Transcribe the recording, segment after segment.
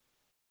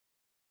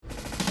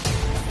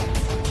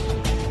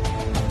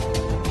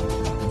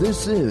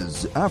This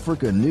is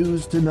Africa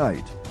News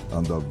Tonight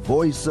on the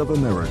Voice of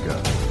America.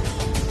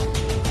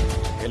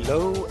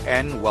 Hello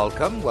and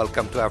welcome.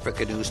 Welcome to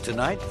Africa News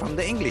Tonight from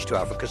the English to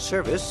Africa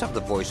service of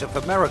the Voice of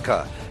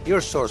America, your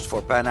source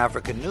for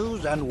Pan-African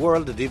news and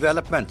world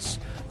developments.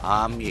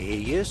 I'm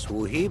Yehiyes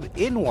Wuhib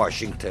in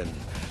Washington.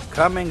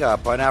 Coming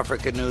up on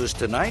Africa News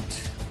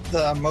Tonight.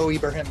 The Mo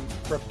Ibrahim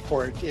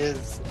report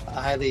is a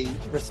highly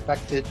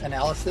respected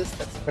analysis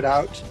that's put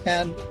out,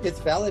 and it's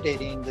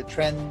validating the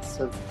trends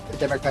of the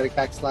democratic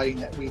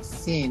backsliding that we've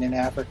seen in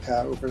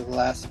Africa over the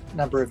last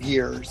number of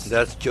years.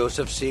 That's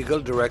Joseph Siegel,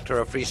 Director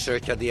of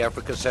Research at the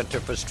Africa Center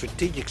for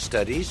Strategic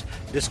Studies,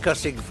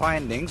 discussing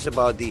findings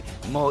about the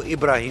Mo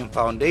Ibrahim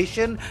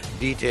Foundation.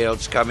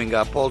 Details coming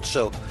up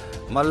also.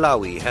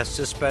 Malawi has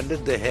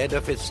suspended the head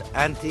of its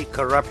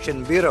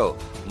Anti-Corruption Bureau,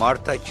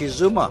 Martha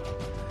Chizuma.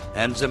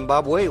 And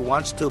Zimbabwe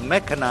wants to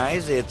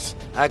mechanize its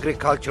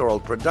agricultural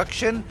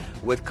production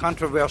with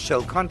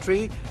controversial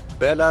country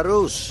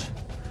Belarus.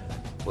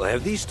 We'll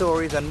have these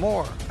stories and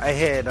more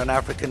ahead on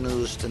African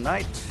News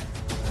Tonight.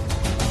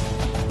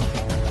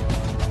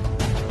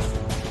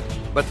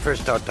 But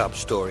first, our top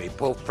story.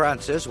 Pope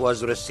Francis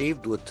was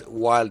received with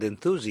wild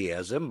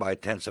enthusiasm by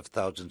tens of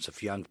thousands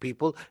of young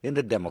people in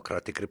the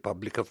Democratic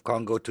Republic of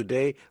Congo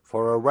today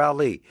for a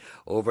rally.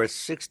 Over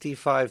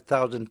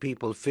 65,000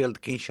 people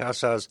filled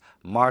Kinshasa's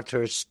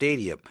Martyrs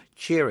Stadium,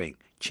 cheering,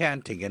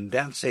 chanting, and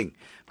dancing.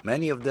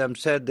 Many of them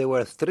said they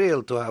were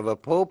thrilled to have a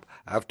pope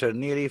after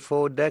nearly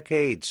 4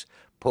 decades.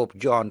 Pope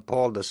John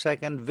Paul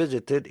II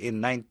visited in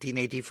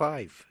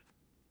 1985.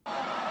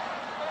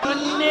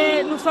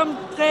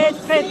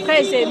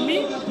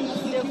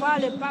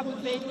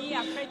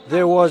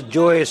 There was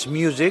joyous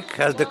music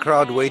as the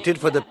crowd waited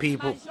for the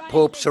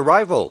Pope's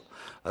arrival.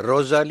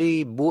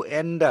 Rosalie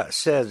Buenda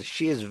says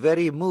she is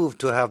very moved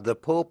to have the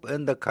Pope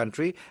in the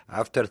country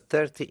after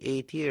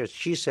 38 years.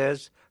 She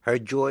says her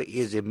joy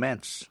is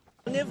immense.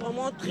 Mame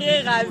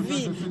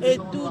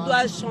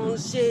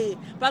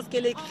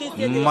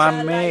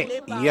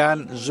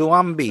Yan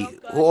Zuambi,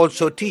 who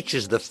also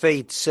teaches the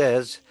faith,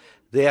 says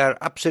they are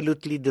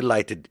absolutely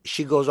delighted.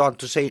 She goes on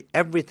to say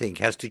everything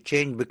has to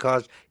change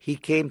because he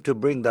came to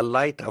bring the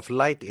light of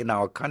light in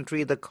our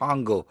country, the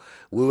Congo.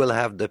 We will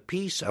have the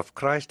peace of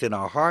Christ in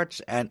our hearts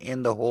and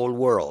in the whole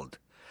world.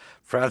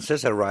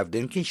 Francis arrived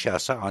in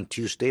Kinshasa on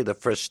Tuesday, the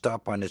first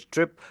stop on his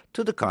trip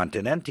to the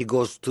continent. He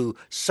goes to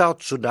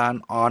South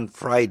Sudan on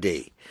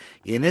Friday.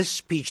 In his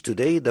speech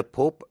today, the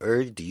Pope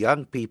urged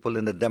young people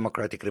in the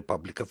Democratic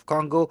Republic of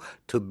Congo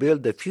to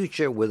build a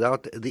future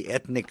without the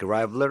ethnic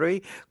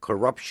rivalry,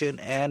 corruption,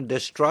 and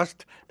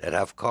distrust that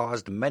have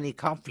caused many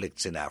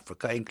conflicts in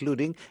Africa,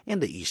 including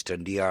in the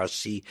eastern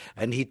DRC,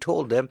 and he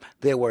told them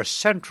they were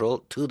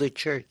central to the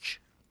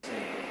Church.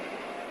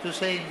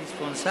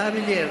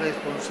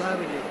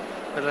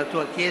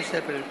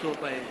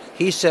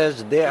 He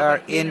says they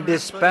are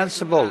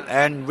indispensable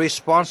and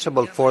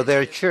responsible for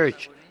their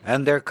church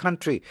and their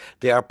country.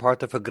 They are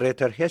part of a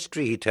greater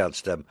history, he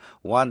tells them,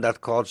 one that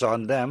calls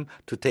on them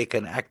to take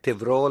an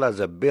active role as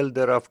a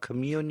builder of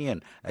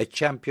communion, a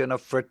champion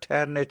of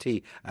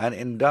fraternity, an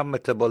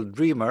indomitable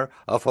dreamer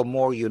of a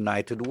more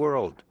united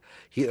world.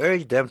 He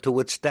urged them to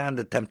withstand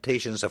the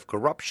temptations of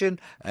corruption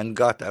and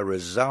got a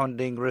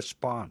resounding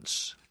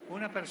response.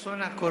 Una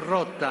persona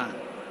corrotta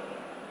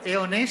è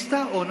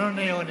onesta o non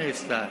è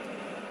onesta?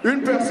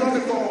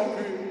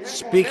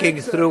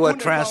 Speaking through a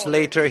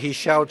translator, he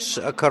shouts,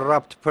 a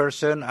corrupt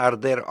person, are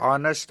they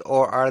honest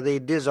or are they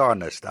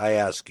dishonest, I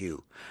ask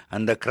you?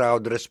 And the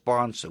crowd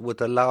responds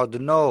with a loud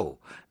no.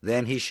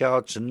 Then he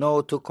shouts,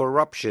 no to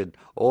corruption.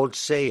 All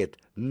say it,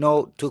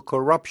 no to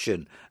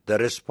corruption. The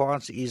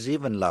response is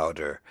even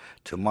louder.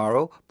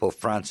 Tomorrow, Pope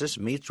Francis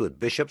meets with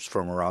bishops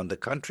from around the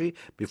country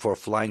before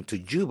flying to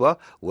Juba,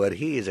 where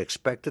he is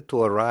expected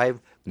to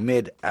arrive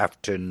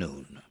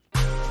mid-afternoon.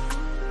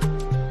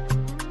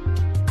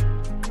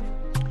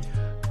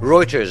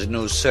 Reuters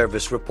news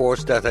service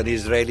reports that an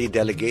Israeli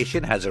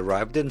delegation has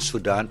arrived in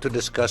Sudan to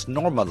discuss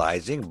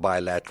normalizing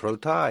bilateral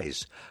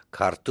ties.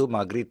 Khartoum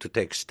agreed to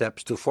take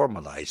steps to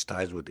formalize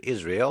ties with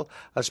Israel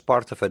as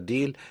part of a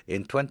deal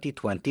in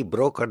 2020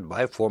 brokered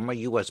by former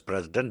U.S.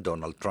 President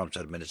Donald Trump's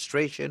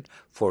administration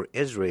for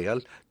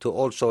Israel to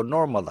also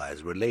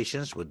normalize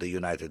relations with the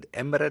United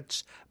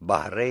Emirates,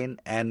 Bahrain,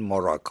 and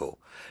Morocco.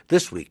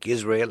 This week,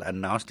 Israel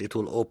announced it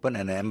will open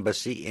an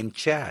embassy in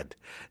Chad.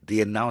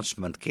 The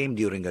announcement came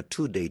during a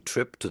 2-day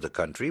trip to the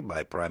country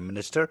by Prime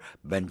Minister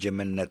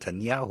Benjamin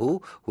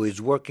Netanyahu, who is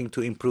working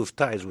to improve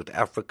ties with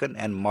African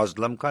and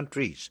Muslim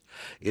countries.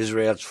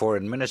 Israel's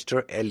Foreign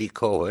Minister Eli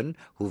Cohen,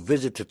 who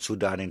visited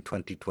Sudan in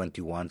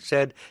 2021,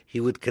 said he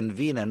would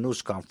convene a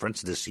news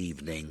conference this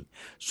evening.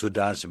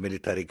 Sudan's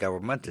military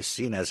government is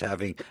seen as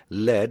having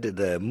led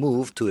the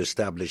move to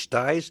establish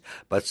ties,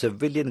 but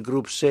civilian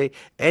groups say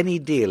any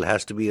deal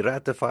has to be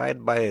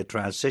ratified by a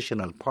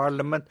transitional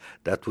parliament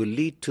that will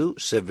lead to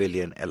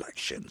civilian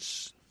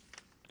elections.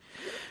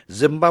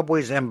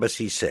 Zimbabwe's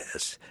embassy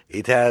says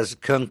it has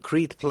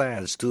concrete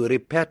plans to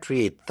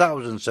repatriate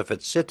thousands of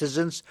its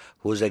citizens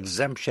whose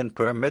exemption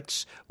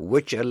permits,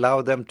 which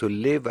allow them to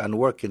live and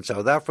work in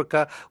South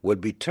Africa, will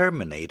be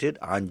terminated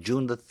on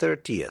June the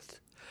 30th.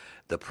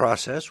 The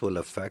process will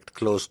affect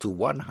close to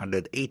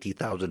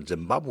 180,000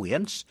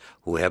 Zimbabweans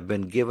who have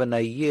been given a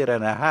year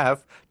and a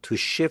half to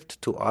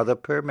shift to other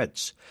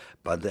permits.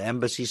 But the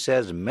embassy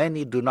says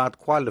many do not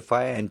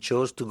qualify and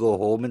chose to go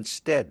home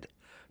instead.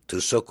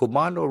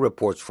 Tusokumalo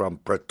reports from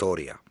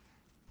Pretoria.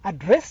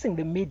 Addressing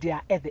the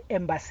media at the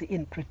embassy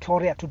in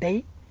Pretoria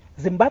today,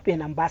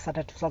 Zimbabwean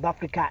ambassador to South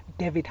Africa,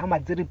 David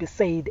Hamadziripi,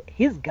 said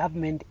his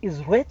government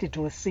is ready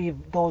to receive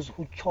those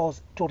who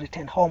chose to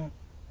return home.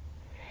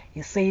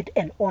 He said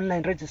an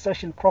online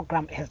registration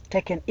program has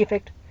taken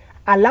effect,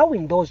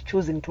 allowing those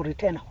choosing to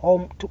return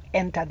home to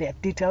enter their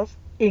details,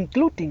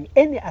 including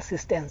any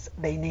assistance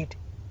they need.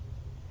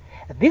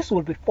 This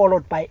will be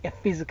followed by a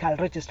physical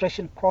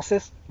registration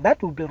process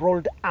that will be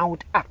rolled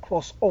out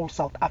across all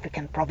South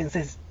African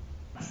provinces.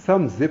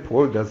 Some ZIP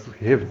holders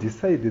have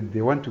decided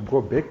they want to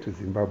go back to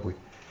Zimbabwe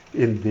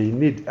and they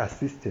need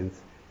assistance.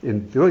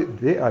 And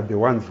they are the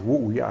ones who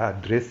we are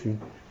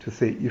addressing to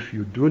say, if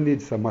you do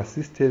need some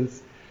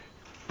assistance,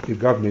 the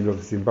government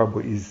of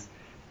Zimbabwe is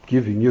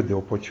giving you the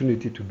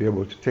opportunity to be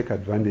able to take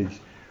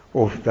advantage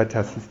of that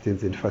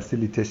assistance and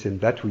facilitation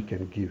that we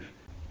can give.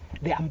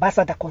 The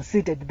ambassador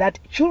conceded that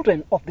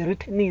children of the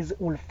returnees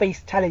will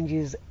face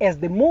challenges as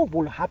the move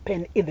will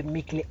happen in the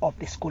middle of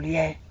the school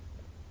year.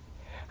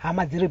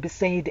 Hamadziripi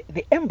said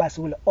the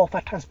embassy will offer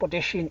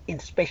transportation in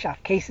special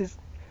cases,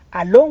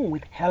 along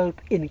with help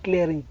in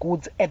clearing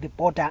goods at the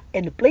border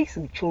and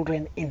placing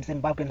children in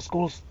Zimbabwean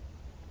schools.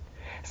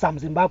 Some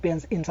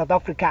Zimbabweans in South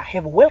Africa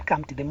have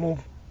welcomed the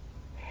move.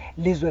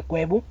 Lizwe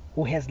Gwebu,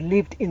 who has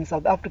lived in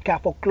South Africa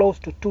for close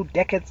to 2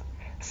 decades,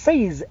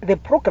 says the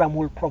program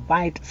will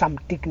provide some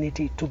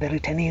dignity to the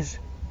returnees.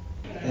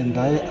 And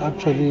I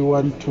actually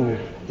want to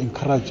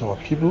encourage our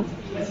people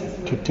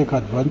to take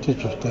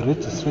advantage of the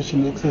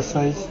registration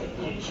exercise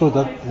so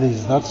that there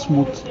is that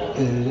smooth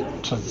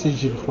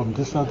transition from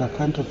this other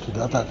country to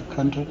the other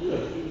country.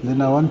 Then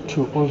I want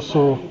to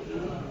also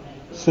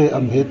say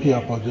I'm happy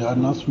about the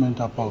announcement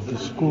about the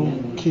school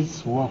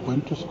kids who are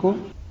going to school.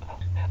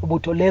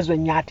 Butolezwe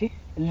Nyati,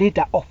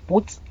 leader of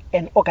Boots,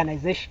 an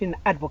organization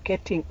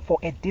advocating for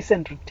a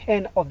decent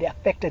return of the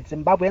affected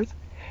Zimbabweans,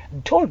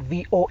 told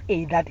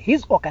VOA that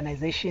his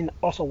organization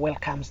also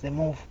welcomes the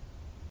move.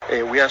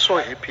 We are so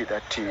happy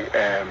that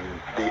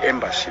the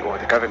embassy or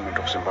the government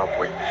of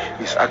Zimbabwe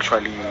is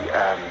actually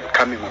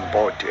coming on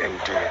board and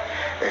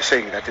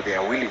saying that they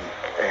are willing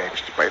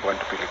to want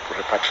to be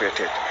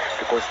repatriated,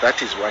 because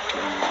that is what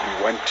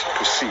we want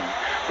to see,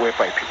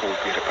 whereby people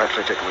will be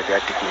repatriated with their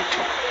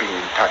dignity being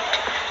intact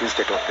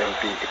instead of them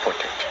being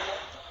deported.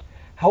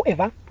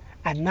 However,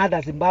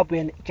 another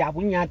Zimbabwean,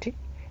 Jabu Nyati,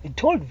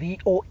 told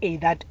VOA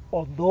that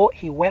although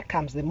he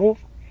welcomes the move,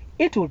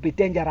 it will be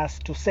dangerous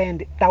to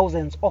send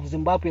thousands of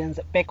Zimbabweans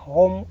back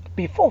home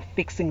before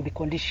fixing the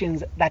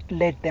conditions that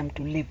led them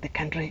to leave the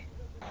country.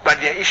 But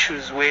there are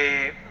issues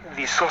where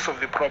the source of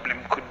the problem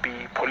could be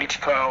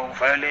political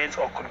violence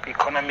or could be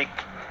economic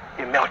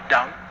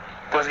meltdown.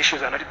 Those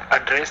issues are not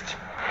addressed.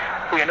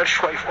 We are not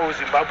sure if all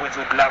Zimbabweans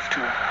would love to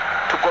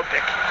go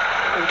back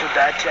into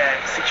that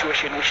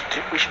situation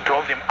which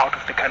drove them out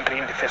of the country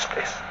in the first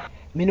place.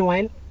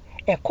 Meanwhile,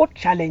 a court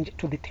challenge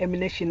to the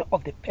termination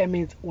of the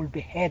permits will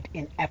be heard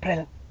in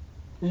April.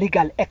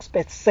 Legal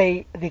experts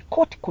say the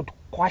court could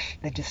quash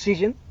the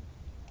decision,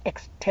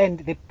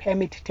 extend the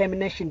permit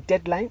termination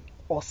deadline,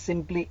 or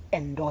simply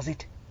endorse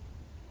it.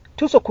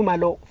 Tuso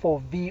Kumalo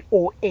for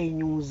VOA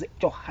News,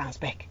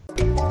 Johannesburg.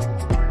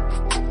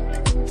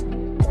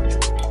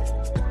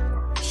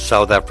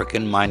 South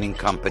African mining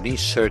company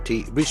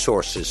Certi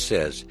Resources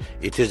says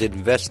it is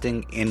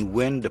investing in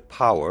wind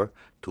power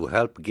to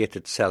help get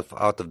itself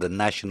out of the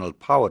national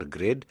power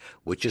grid,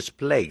 which is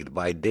plagued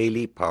by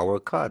daily power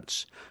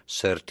cuts.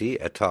 Certi,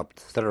 a top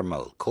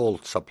thermal coal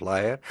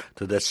supplier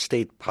to the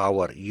state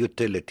power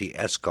utility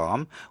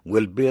Eskom,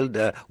 will build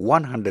a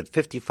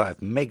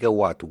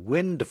 155-megawatt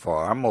wind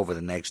farm over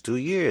the next 2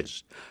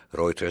 years.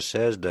 Reuters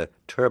says the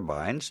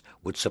turbines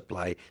would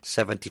supply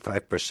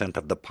 75%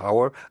 of the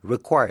power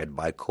required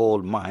by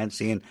coal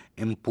mines in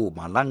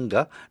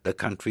Mpumalanga, the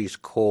country's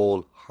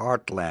coal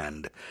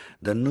heartland.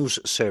 The news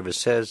service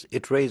says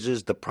it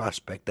raises the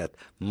prospect that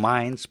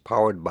mines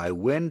powered by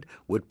wind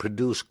would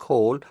produce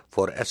coal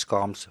for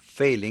Eskom's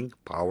failing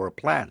power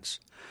plants.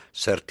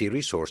 Certi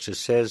Resources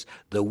says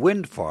the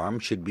wind farm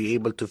should be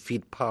able to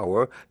feed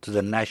power to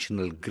the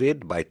national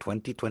grid by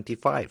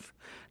 2025.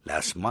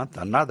 Last month,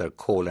 another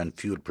coal and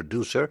fuel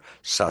producer,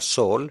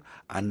 Sasol,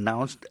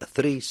 announced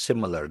 3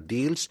 similar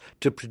deals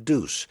to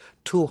produce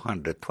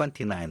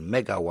 229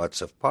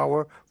 megawatts of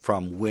power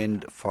from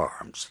wind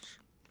farms.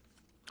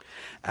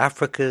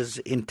 Africa's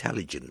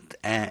intelligence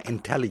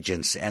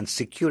and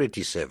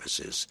security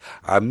services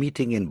are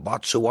meeting in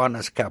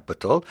Botswana's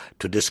capital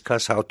to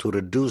discuss how to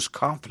reduce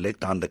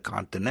conflict on the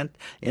continent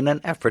in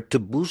an effort to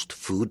boost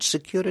food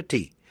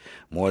security.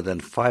 More than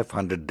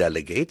 500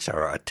 delegates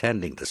are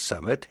attending the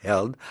summit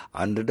held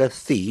under the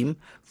theme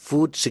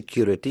Food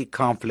Security,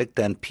 Conflict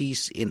and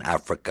Peace in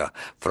Africa.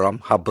 From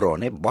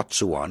Gaborone,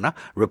 Botswana,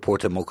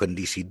 reporter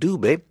Mokondisi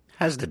Dube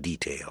has the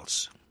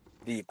details.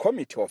 The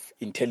Committee of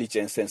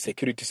Intelligence and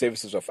Security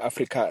Services of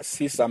Africa,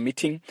 CISA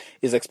meeting,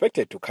 is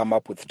expected to come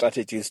up with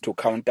strategies to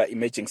counter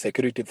emerging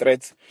security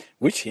threats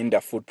which hinder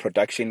food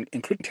production,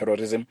 including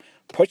terrorism,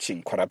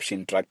 poaching,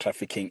 corruption, drug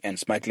trafficking and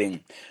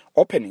smuggling.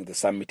 Opening the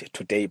summit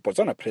today,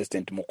 Botswana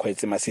President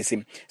Mokgweetsi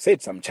Masisi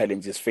said some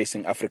challenges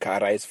facing Africa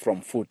arise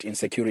from food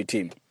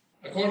insecurity.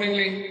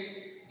 Accordingly,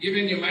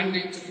 given your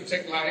mandate to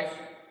protect life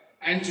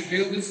and to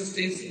build and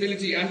sustain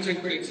stability and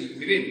tranquility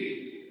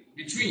within,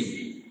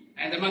 between,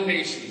 and among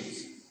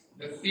nations,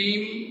 the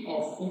theme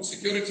of food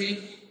security,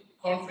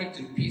 conflict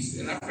and peace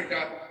in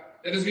Africa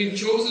that has been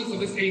chosen for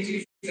this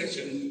 18th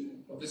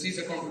session of the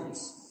CISA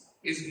conference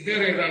is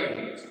very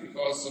relevant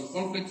because some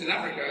conflicts in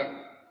Africa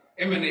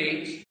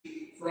emanate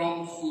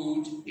from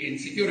food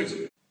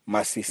insecurity.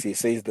 Masisi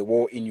says the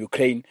war in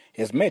Ukraine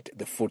has made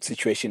the food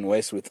situation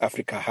worse, with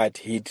Africa hard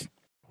hit.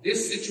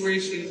 This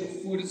situation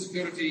of food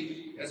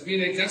insecurity has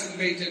been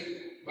exacerbated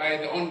by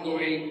the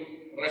ongoing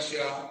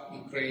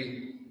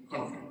Russia-Ukraine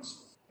conflict,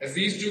 as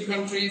these two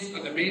countries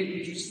are the main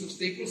producers of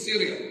staple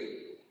cereal,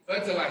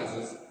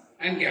 fertilizers,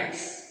 and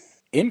gas.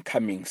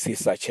 Incoming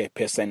CISA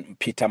chairperson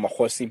Peter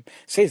Makhosi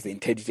says the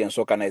intelligence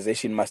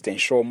organization must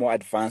ensure more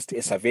advanced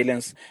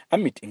surveillance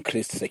amid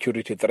increased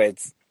security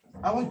threats.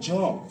 Our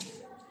job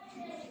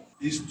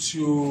is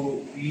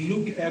to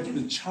look at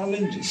the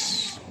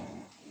challenges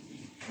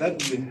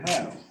that we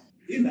have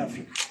in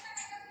Africa,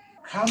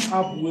 come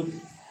up with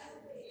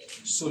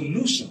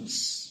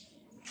solutions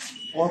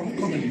or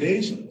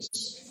recommendations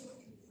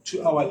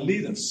to our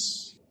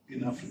leaders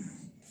in Africa.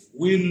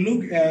 We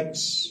look at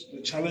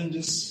the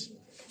challenges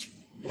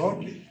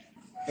broadly.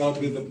 There will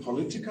be the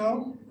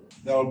political,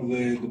 there will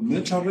be the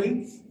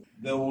military,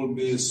 there will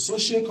be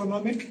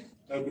socioeconomic,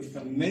 there will be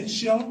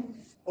financial.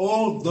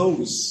 All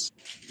those,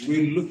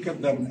 we look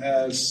at them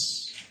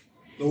as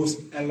those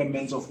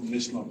elements of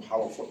national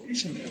power for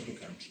each and every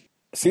country.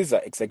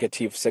 CISA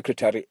Executive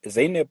Secretary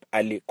Zainab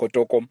Ali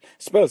Kotoko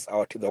spells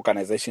out the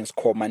organization's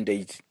core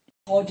mandate.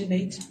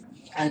 Coordinate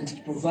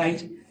and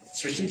provide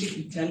strategic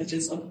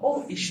intelligence on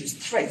all issues,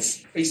 threats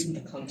facing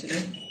the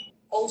continent.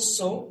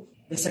 Also,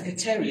 the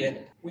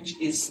Secretariat, which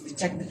is the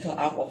technical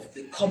arm of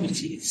the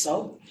committee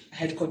itself,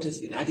 headquarters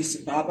in Addis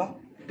Ababa,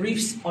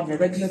 briefs on a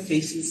regular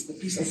basis the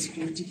Peace and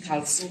Security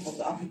Council of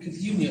the African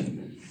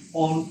Union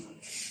on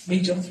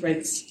major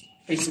threats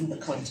facing the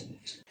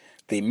continent.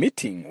 The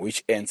meeting,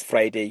 which ends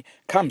Friday,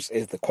 comes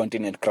as the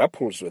continent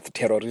grapples with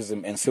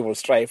terrorism and civil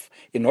strife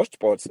in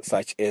hotspots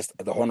such as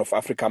the Horn of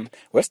Africa,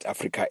 West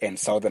Africa and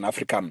Southern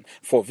Africa.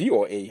 For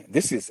VOA,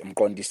 this is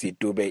Mkondisi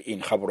Dube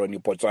in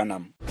Gaborone,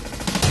 Botswana.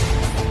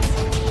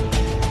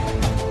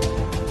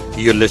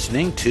 You're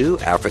listening to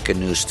Africa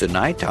News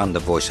Tonight on the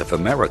Voice of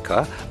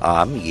America.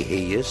 I'm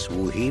Yeheyes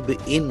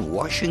Wuhib in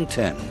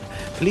Washington.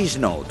 Please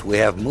note, we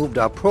have moved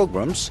our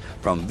programs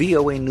from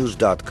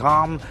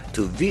voanews.com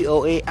to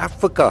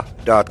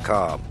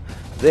voaafrica.com.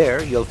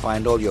 There you'll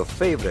find all your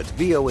favorite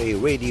VOA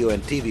radio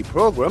and TV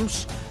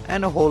programs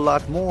and a whole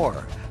lot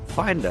more.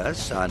 Find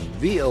us on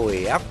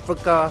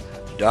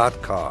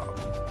voaafrica.com.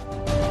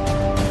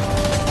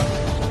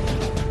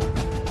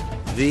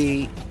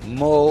 The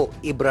Mo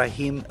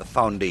Ibrahim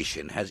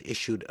Foundation has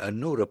issued a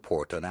new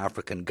report on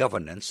African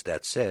governance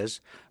that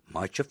says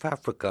much of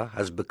Africa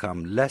has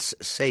become less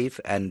safe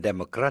and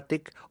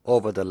democratic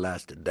over the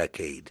last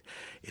decade.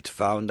 It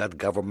found that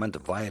government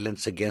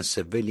violence against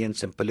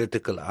civilians and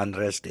political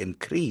unrest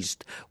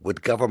increased,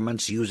 with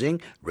governments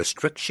using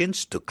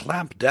restrictions to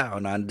clamp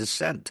down on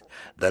dissent.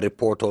 The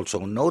report also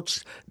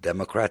notes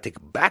democratic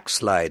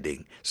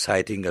backsliding,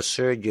 citing a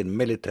surge in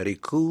military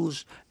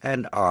coups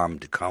and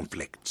armed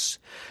conflicts.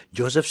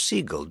 Joseph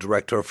Siegel,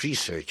 Director of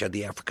Research at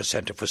the Africa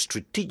Center for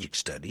Strategic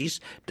Studies,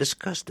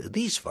 discussed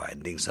these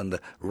findings on the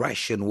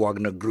Russian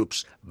Wagner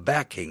Group's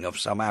backing of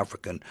some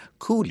African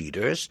coup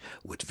leaders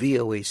with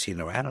VOA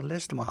senior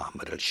analyst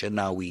Mohammed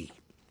Al-Shanawi.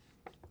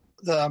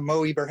 The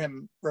Mo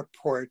Ibrahim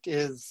report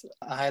is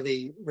a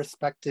highly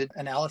respected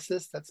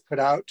analysis that's put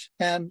out,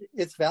 and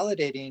it's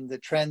validating the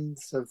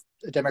trends of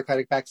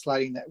democratic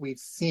backsliding that we've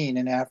seen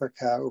in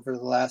Africa over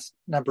the last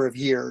number of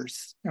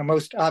years.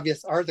 Most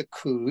obvious are the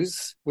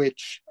coups,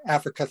 which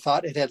Africa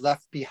thought it had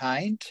left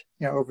behind,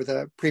 over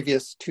the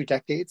previous 2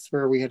 decades,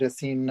 where we had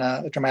seen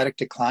a dramatic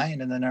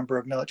decline in the number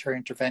of military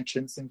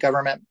interventions in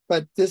government.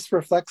 But this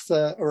reflects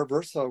a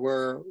reversal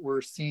where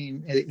we're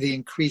seeing the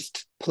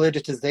increased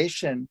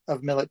politicization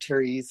of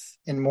militaries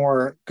in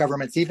more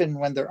governments, even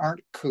when there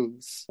aren't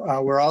coups.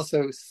 We're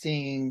also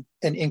seeing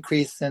an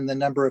increase in the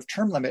number of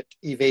term limit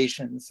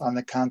evasions on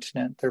the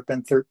continent. There have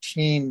been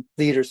 13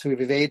 leaders who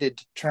have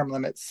evaded term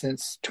limits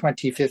since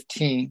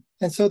 2015.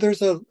 And so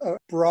there's a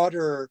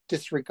broader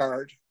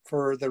disregard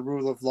for the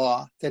rule of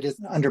law that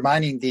is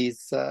undermining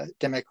these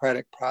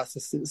democratic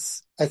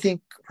processes. I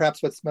think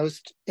perhaps what's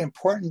most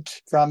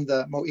important from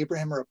the Mo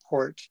Ibrahim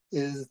report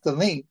is the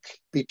link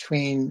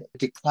between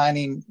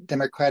declining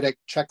democratic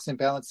checks and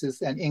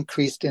balances and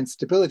increased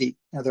instability.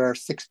 Now, there are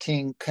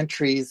 16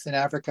 countries in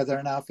Africa that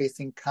are now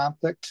facing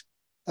conflict.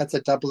 That's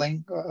a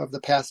doubling of the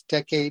past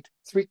decade.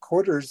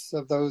 3/4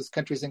 of those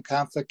countries in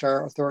conflict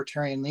are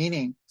authoritarian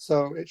leaning.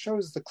 So it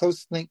shows the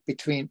close link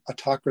between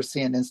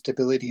autocracy and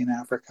instability in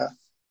Africa.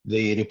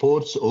 The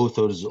report's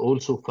authors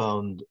also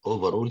found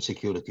overall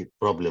security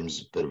problems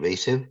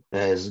pervasive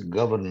as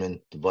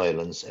government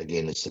violence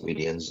against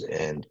civilians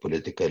and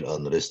political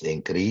unrest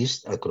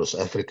increased across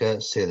Africa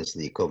since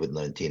the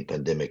COVID-19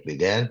 pandemic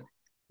began,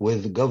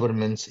 with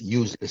governments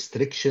use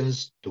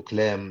restrictions to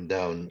clamp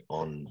down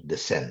on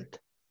dissent.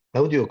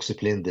 How do you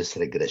explain this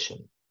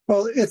regression?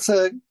 Well, it's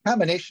a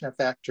combination of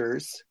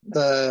factors.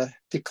 The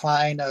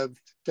decline of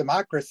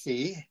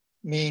democracy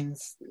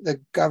means the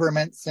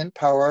governments in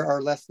power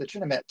are less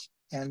legitimate.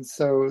 And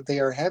so they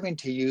are having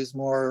to use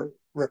more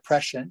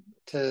repression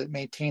to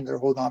maintain their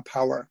hold on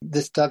power.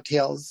 This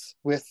dovetails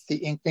with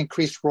the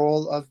increased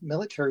role of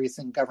militaries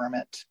in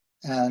government.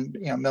 And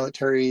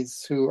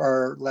militaries who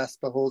are less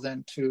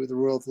beholden to the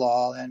rule of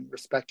law and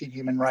respecting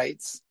human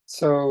rights.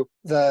 So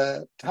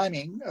the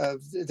timing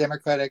of the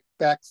democratic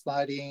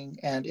backsliding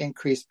and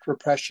increased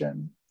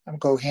repression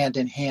go hand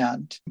in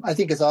hand. I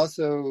think it's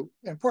also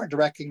important to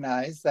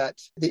recognize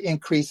that the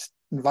increased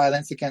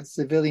violence against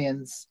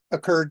civilians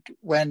occurred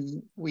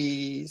when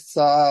we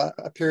saw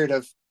a period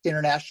of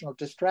international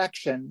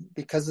distraction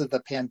because of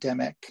the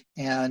pandemic.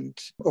 And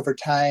over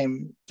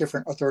time,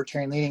 different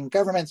authoritarian leading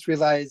governments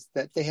realized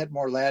that they had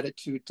more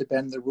latitude to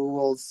bend the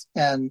rules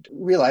and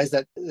realized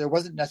that there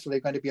wasn't necessarily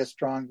going to be a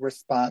strong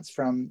response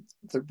from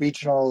the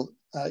regional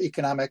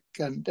economic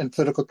and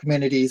political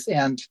communities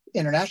and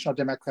international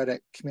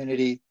democratic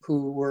community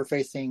who were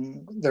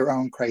facing their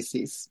own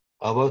crises.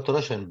 About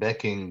Russian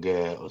backing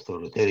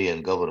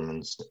authoritarian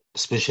governments,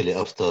 especially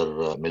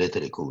after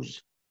military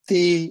coups.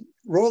 The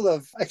role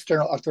of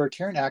external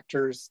authoritarian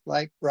actors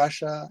like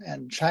Russia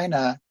and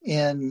China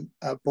in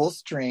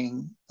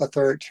bolstering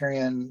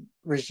authoritarian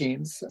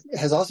regimes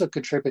has also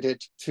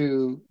contributed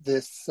to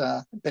this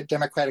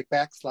democratic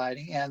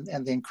backsliding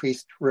and the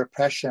increased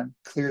repression.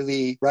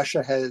 Clearly,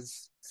 Russia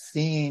has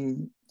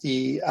seen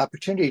the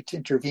opportunity to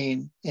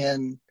intervene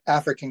in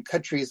African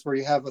countries where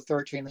you have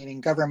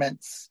authoritarian-leaning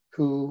governments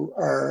who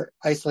are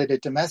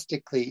isolated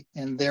domestically,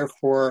 and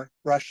therefore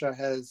Russia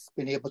has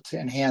been able to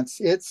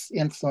enhance its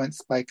influence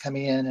by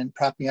coming in and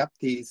propping up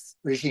these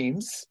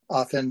regimes,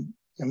 often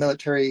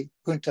military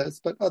juntas,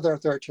 but other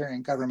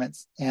authoritarian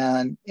governments,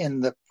 and in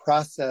the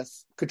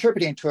process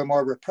contributing to a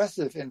more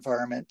repressive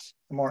environment,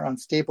 a more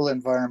unstable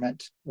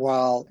environment,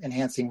 while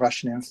enhancing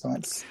Russian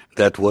influence.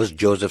 That was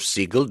Joseph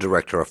Siegel,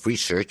 Director of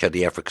Research at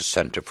the Africa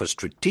Center for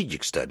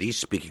Strategic Studies,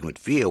 speaking with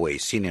VOA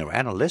senior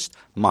analyst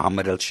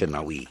Mohammed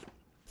El-Shenawi.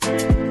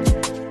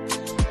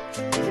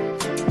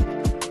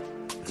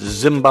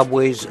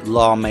 Zimbabwe's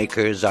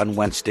lawmakers on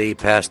Wednesday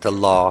passed a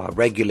law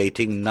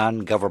regulating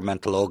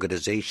non-governmental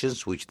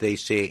organizations which they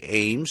say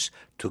aims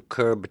to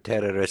curb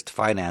terrorist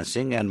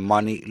financing and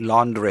money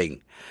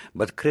laundering.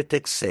 But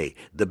critics say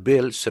the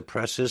bill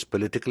suppresses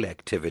political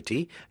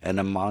activity and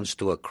amounts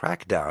to a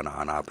crackdown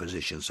on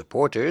opposition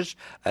supporters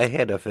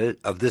ahead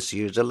of this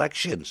year's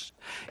elections.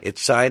 If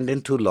signed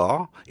into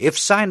law,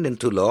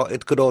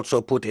 it could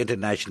also put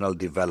international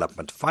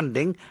development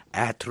funding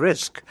at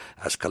risk,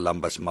 as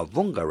Columbus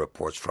Mavunga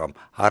reports from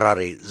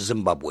Harare,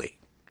 Zimbabwe.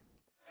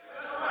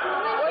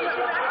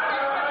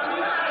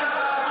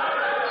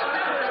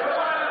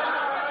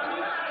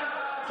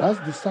 That's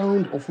the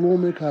sound of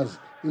lawmakers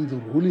in the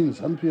ruling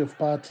ZANU-PF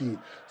party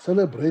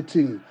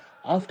celebrating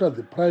after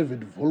the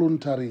private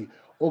voluntary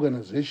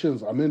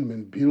organizations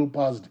amendment bill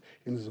passed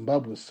in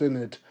Zimbabwe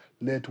Senate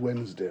late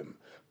Wednesday.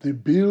 The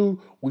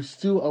bill, which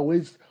still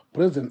awaits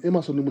President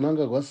Emmerson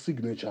Mnangagwa's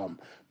signature,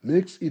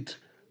 makes it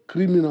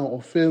criminal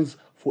offense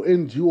for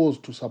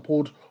NGOs to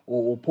support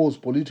or oppose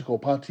political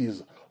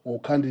parties or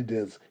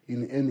candidates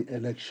in any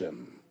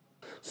election.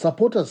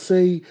 Supporters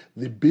say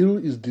the bill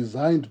is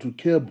designed to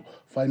curb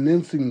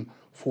financing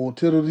for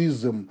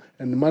terrorism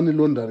and money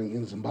laundering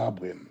in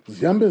Zimbabwe.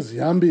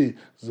 Ziyambe,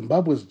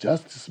 Zimbabwe's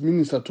justice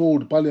minister,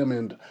 told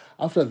Parliament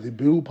after the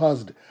bill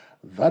passed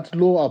that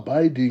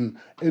law-abiding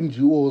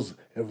NGOs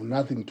have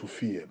nothing to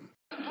fear.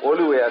 All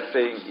we are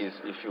saying is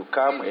if you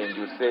come and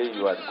you say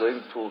you are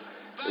going to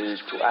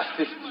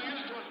assist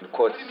in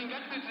court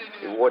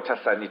water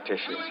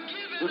sanitation,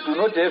 you do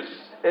not have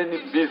any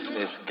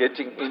business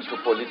getting into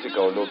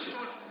political lobby.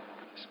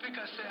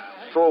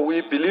 So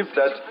we believe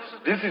that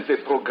this is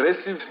a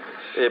progressive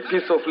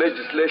piece of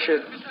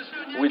legislation.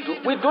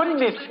 We don't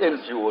need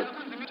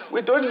NGOs.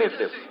 We don't need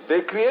them.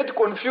 They create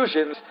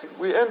confusion.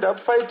 We end up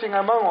fighting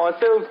among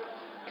ourselves.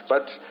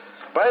 But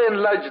by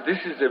and large, this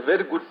is a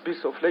very good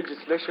piece of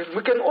legislation.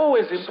 We can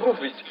always improve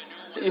it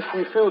if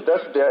we feel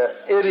that there are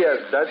areas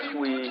that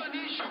we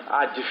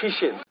are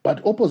deficient.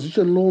 But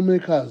opposition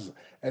lawmakers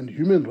and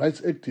human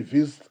rights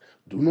activists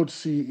do not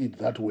see it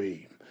that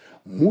way.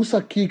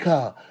 Musa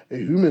Kika, a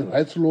human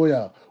rights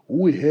lawyer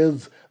who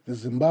heads the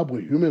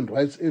Zimbabwe Human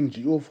Rights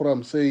NGO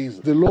Forum, says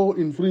the law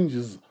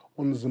infringes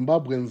on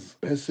Zimbabweans'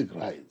 basic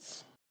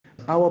rights.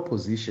 Our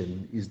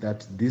position is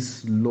that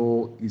this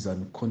law is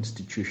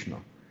unconstitutional.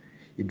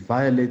 It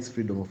violates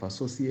freedom of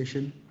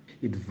association.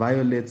 It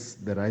violates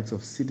the rights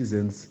of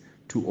citizens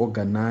to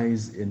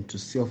organize and to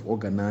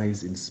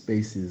self-organize in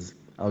spaces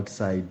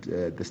outside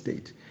the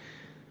state.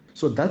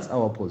 So that's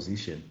our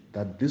position,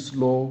 that this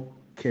law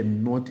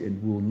cannot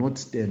and will not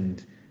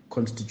stand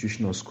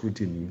constitutional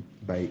scrutiny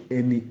by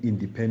any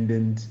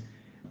independent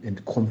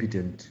and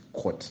competent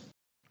court.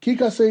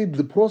 Kika said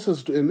the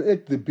process to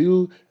enact the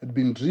bill had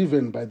been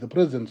driven by the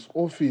President's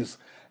office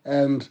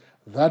and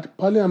that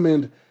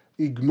Parliament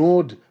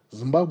ignored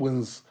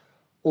Zimbabweans'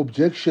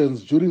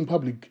 objections during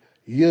public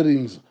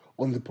hearings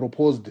on the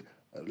proposed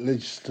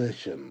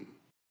legislation.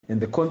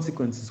 And the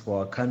consequences for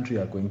our country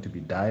are going to be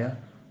dire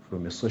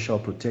from a social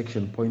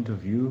protection point of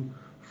view,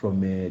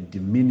 from a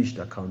diminished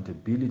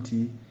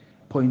accountability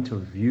point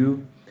of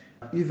view,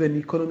 even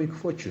economic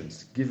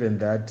fortunes, given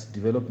that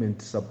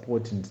development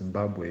support in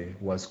Zimbabwe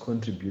was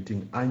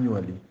contributing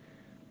annually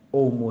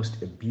almost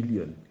 $1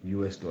 billion.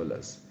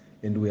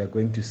 And we are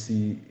going to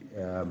see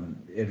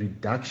a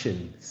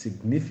reduction,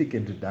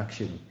 significant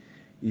reduction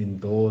in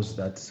those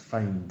that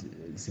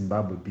find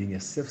Zimbabwe being a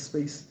safe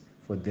space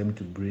for them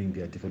to bring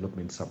their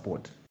development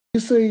support. He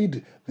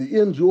said the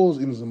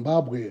NGOs in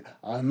Zimbabwe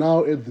are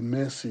now at the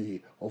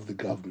mercy of the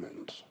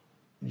government.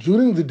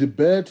 During the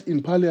debate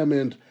in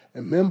Parliament,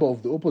 a member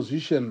of the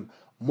opposition,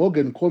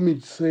 Morgan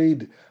Comich,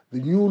 said the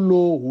new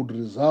law would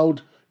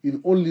result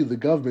in only the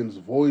government's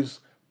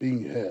voice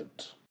being heard.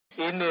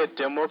 In a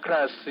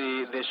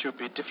democracy, there should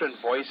be different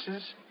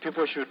voices.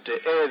 People should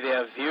air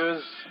their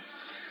views.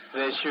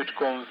 They should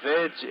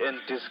converge and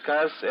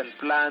discuss and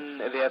plan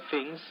their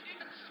things.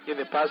 In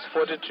the past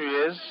 42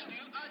 years,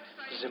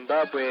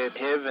 Zimbabwe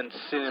haven't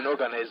seen an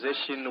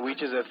organization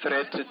which is a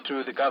threat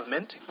to the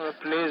government.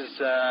 Please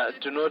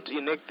do not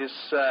enact this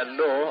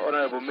law,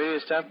 Honorable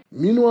Minister.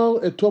 Meanwhile,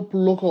 a top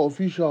local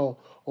official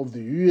of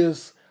the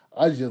U.S.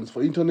 Agency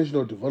for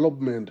International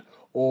Development,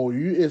 or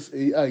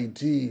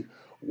USAID,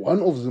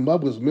 one of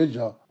Zimbabwe's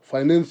major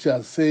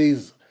financiers,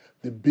 says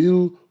the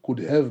bill could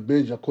have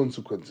major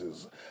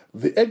consequences.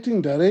 The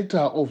acting director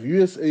of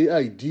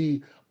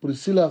USAID,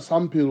 Priscilla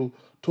Sampil,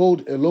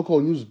 told a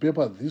local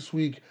newspaper this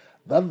week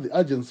that the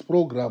agency's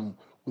program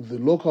with the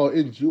local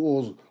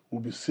NGOs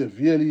will be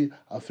severely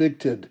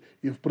affected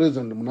if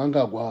President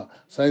Mnangagwa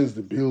signs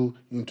the bill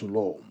into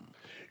law.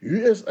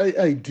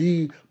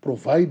 USAID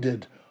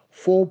provided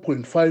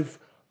 $4.5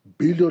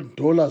 billion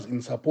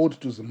in support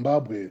to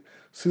Zimbabwe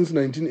since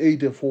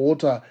 1980 for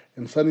water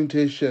and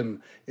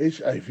sanitation,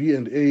 HIV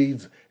and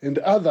AIDS, and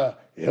other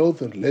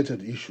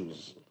health-related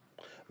issues.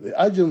 The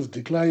agency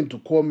declined to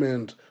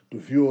comment to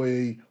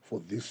VOA for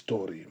this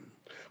story.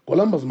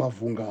 Columbus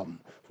Mavunga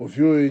for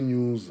VOA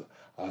News,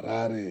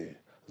 Harare,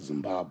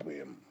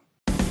 Zimbabwe.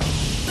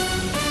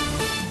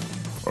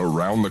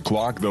 Around the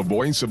clock, the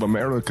Voice of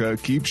America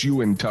keeps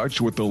you in touch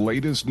with the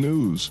latest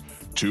news.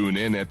 Tune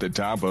in at the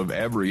top of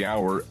every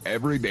hour,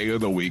 every day of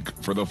the week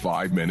for the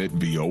 5-minute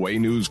VOA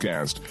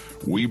newscast.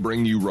 We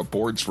bring you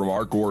reports from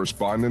our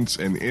correspondents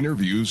and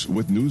interviews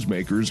with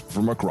newsmakers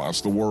from across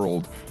the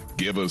world.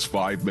 Give us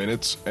 5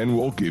 minutes and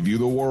we'll give you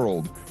the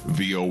world.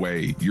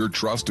 VOA, your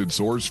trusted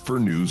source for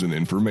news and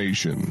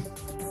information.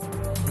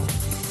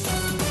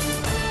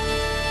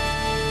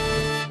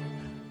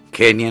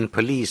 Kenyan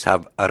police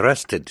have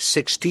arrested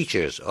 6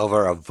 teachers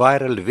over a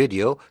viral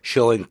video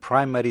showing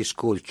primary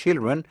school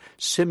children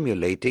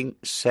simulating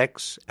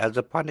sex as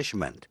a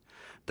punishment.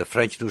 The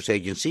French news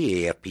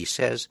agency AFP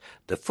says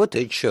the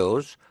footage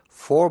shows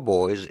 4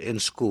 boys in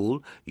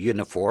school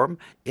uniform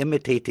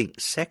imitating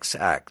sex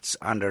acts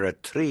under a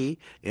tree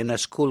in a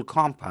school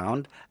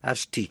compound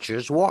as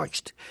teachers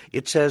watched.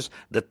 It says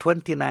the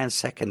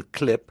 29-second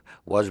clip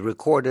was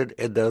recorded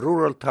in the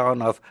rural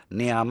town of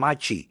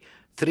Nyamachi,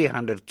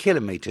 300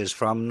 kilometers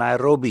from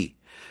Nairobi.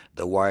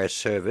 The wire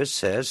service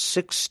says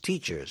 6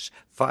 teachers,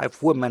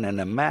 5 women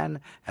and a man,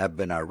 have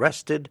been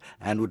arrested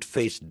and would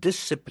face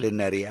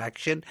disciplinary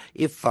action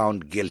if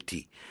found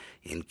guilty.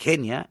 In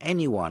Kenya,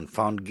 anyone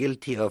found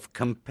guilty of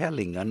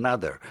compelling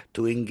another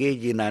to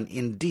engage in an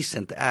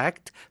indecent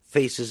act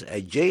faces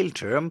a jail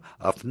term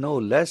of no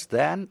less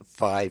than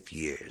 5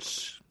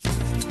 years.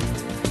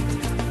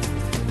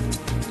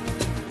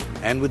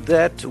 And with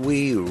that,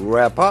 we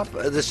wrap up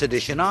this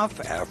edition of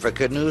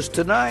Africa News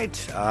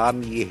Tonight.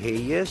 I'm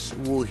Yeheyes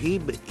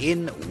Wuhib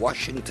in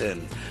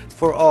Washington.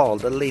 For all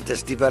the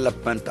latest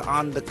development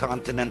on the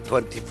continent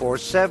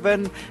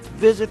 24/7,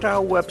 visit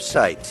our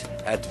website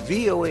at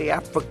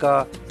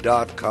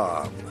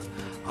voaafrica.com.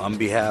 On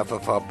behalf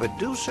of our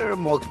producer,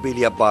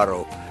 Mokbilia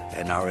Barro,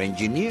 and our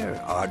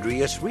engineer,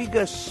 Adrius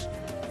Regas,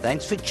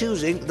 thanks for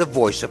choosing the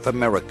Voice of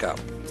America.